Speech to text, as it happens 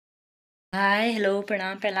Hi hello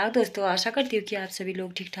प्रणाम पहला दोस्तों, आशा करती हूँ कि आप सभी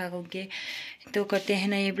लोग ठीक ठाक होंगे। तो करते हैं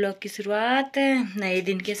नए ब्लॉग की शुरुआत नए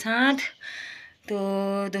दिन के साथ। तो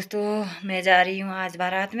दोस्तों मैं जा रही हूँ आज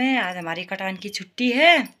बारात में। आज हमारी कटान की छुट्टी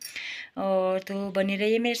है और तो बने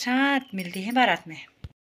रहिए मेरे साथ, मिलते हैं बारात में।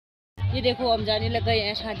 ये देखो हम जाने लग गए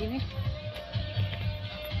हैं शादी में।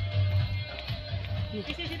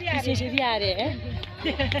 पीछे से भी आ रहे हैं।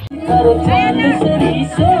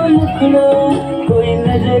 कोई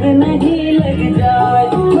नजर नहीं लग जाए,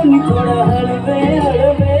 थोड़ा हलवे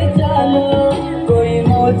हलवे चालो, कोई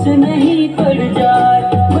मोच नहीं पड़ जाए,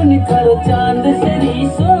 मन करो चांद सरी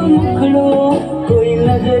सो मुखड़ो, कोई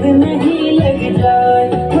नजर नहीं लग जाए,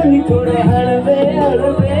 मन थोड़ा हलवे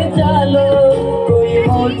हलवे चालो, कोई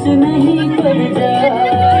मोच नहीं पड़ जाए।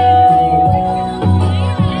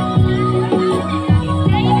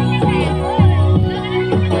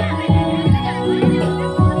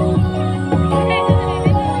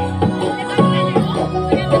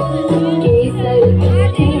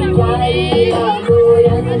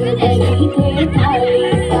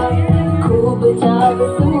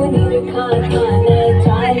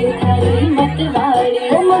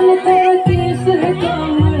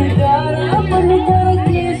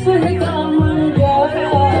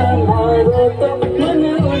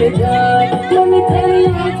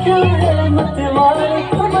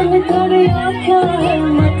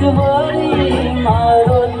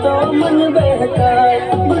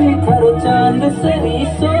 चांद सरी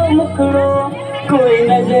सो मुखड़ो, कोई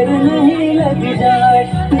नजर नहीं लग जाए,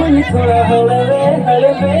 मन थोड़ा हलवे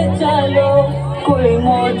हलवे चालो, कोई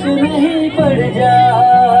मोच नहीं पड़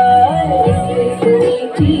जाए।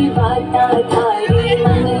 मीठी बाता थारी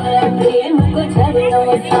मन है प्रेम को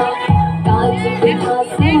झरनों सा, कांच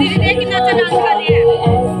बिना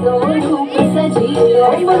ऐसो रूप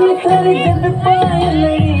सजीलो, मन थर जद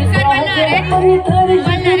पायलड़ी बाजे, मन थर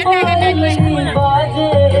जद पायलड़ी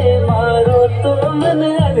बाजे, मारो तो मन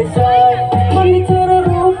हर्षाए, मन थर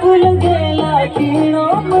रूप लगेला खीणो,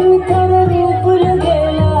 मन थर रूप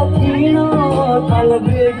लगेला खीणो, थल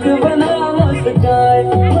देख बना मुस्काए,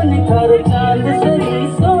 मन थर चांद सरी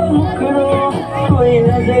सो मुखड़ो, कोई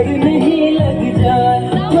नजर नहीं लग जाए,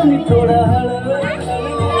 मन थोड़ा हलवे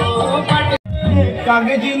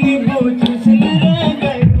कागजी नींबू चूसने रह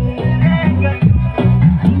गए,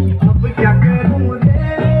 अब क्या करूं रे,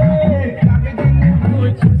 कागजी नींबू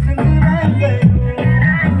चूसने रह गए।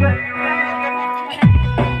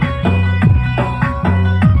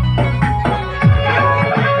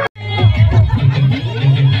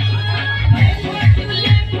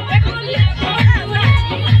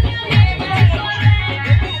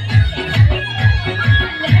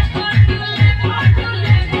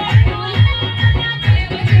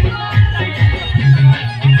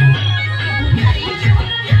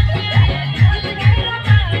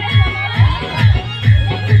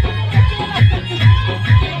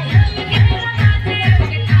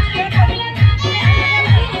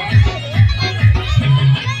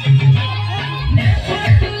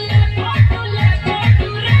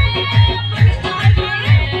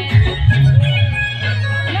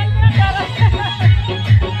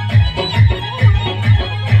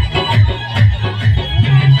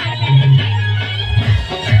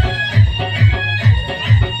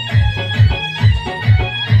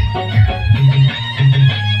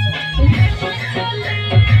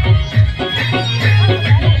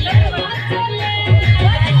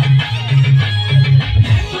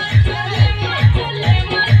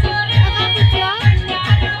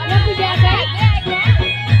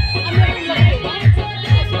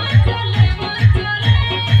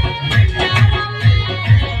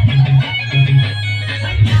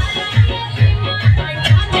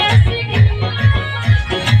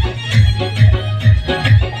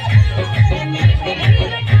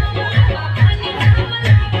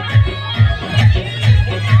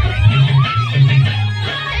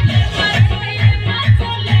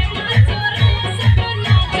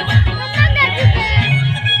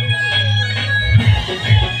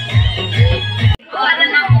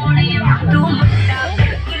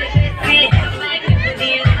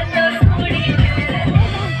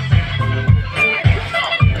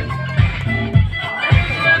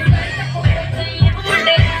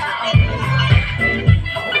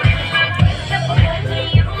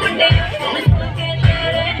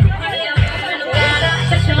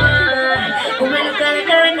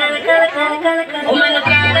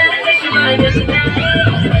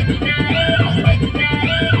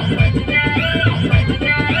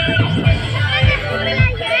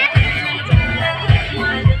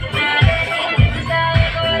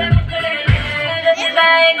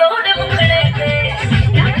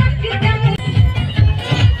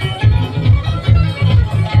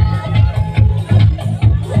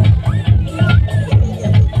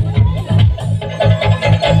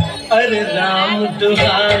 अरे राम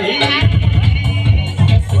दुहाई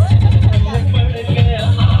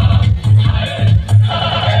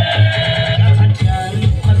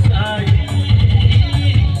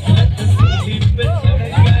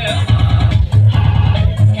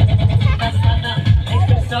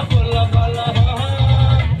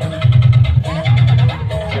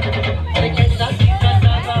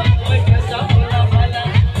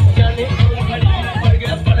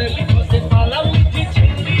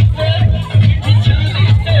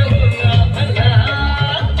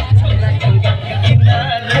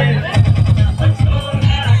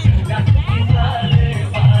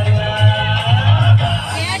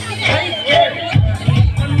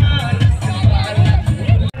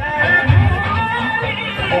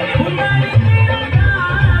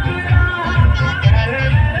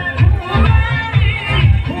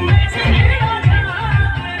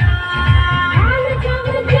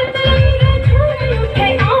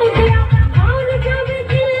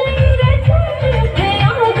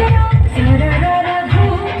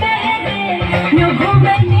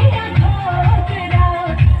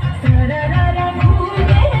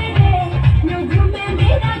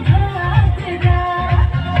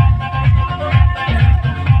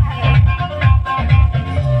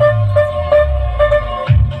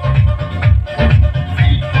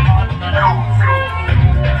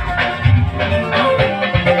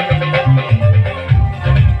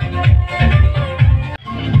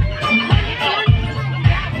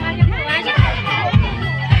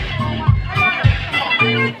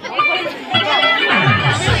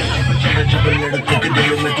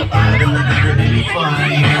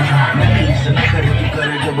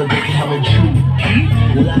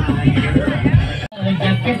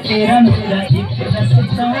तेरा मेरा एक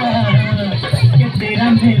रास्ता कि तेरा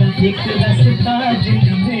मेरा एक रास्ता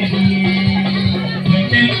जिंदगी मेरी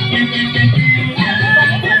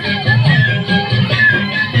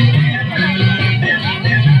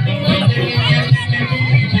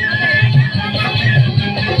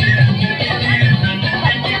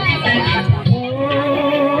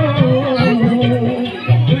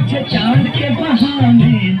तुझे चांद के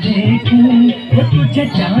बहाने देखूं वो तुझे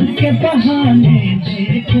चांद के बहाने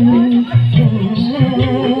देखूं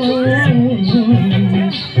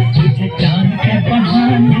तुझे चांद के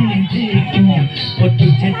बहाने देखूं वो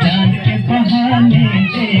तुझे चांद के बहाने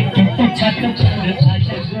देखूं तो छत पर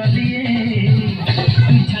आजा गोरिये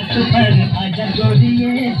तू छत पर आजा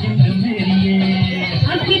गोरिये जिंद मेरी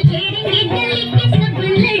अभी छेड़ेंगे गली के सब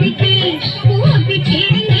लड़के वो अभी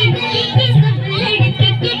छेड़ेंगे गली के सब लड़के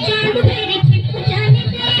के चांद मेरे छिप जाने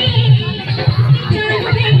दे चांद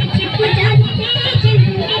मेरे छिप जाने दे जिंद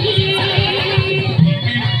मेरी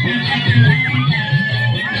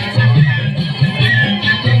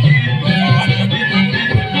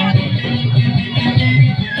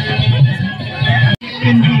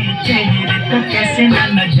तो कैसे ना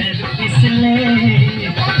नजर फिसले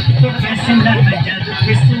तो कैसे ना नजर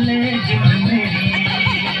फिसले जिंद मेरी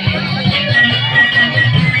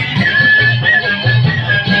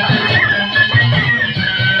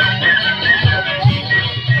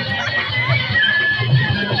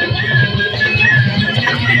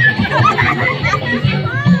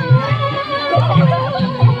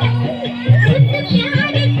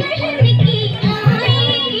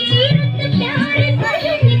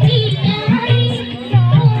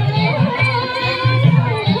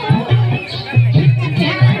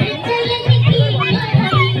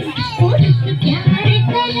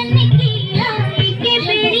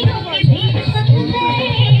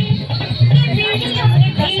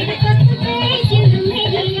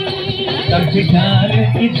ढाल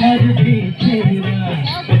इधर भी तेरा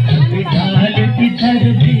ढाल इधर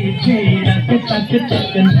भी तेरा के तक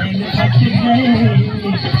तक नैन थक गए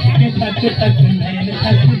के तक तक नैन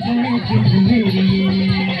थक गए जिंद मेरी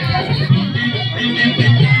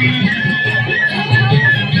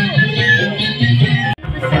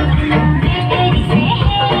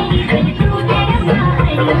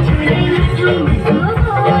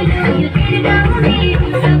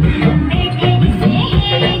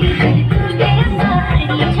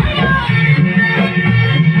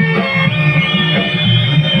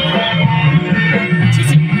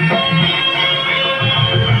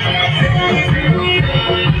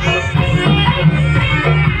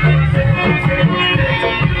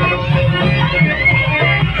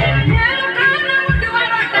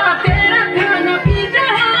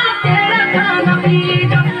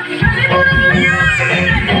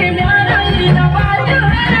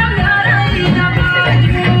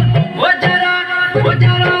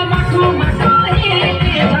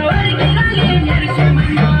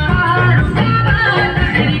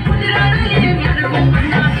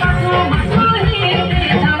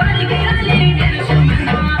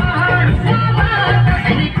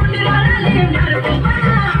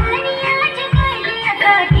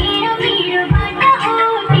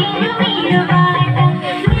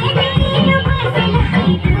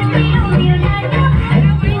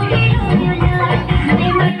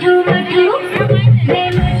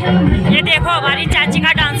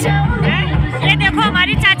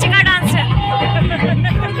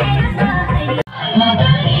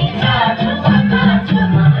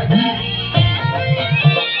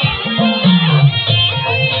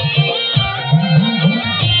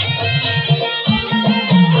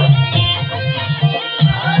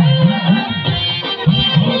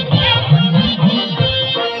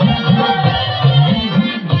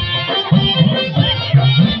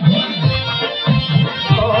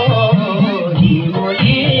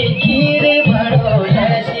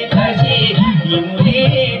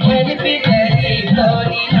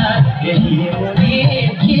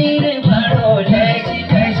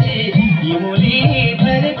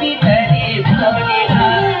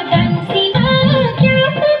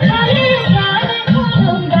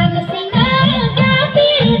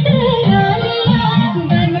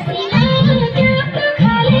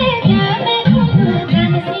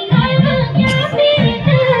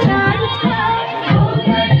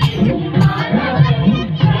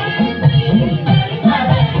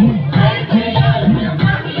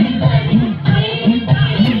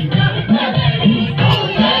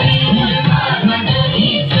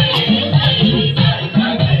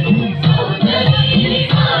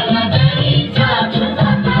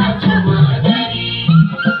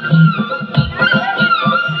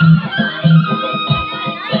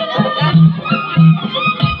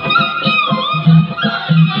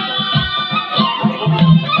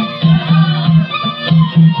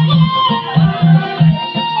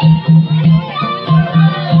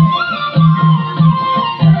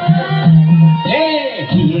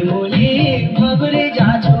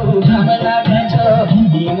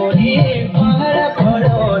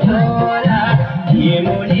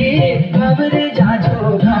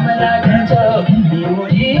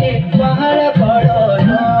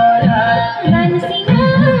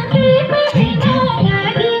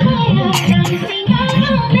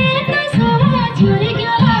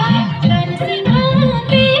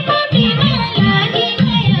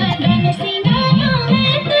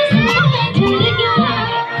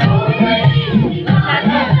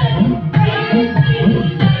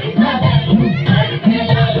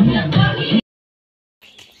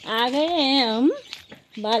आ गए हैं हम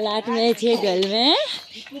बालाट में गल में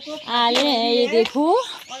आ गए हैं। ये देखो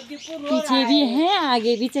पीछे भी हैं,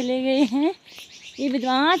 आगे भी चले गए हैं। ये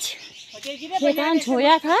बदमाश शैतान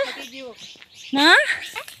छोया था ना।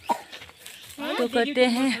 तो करते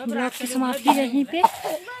हैं ब्लॉग की समाप्ति यहीं पे।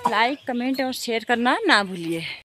 लाइक कमेंट और शेयर करना ना भूलिए।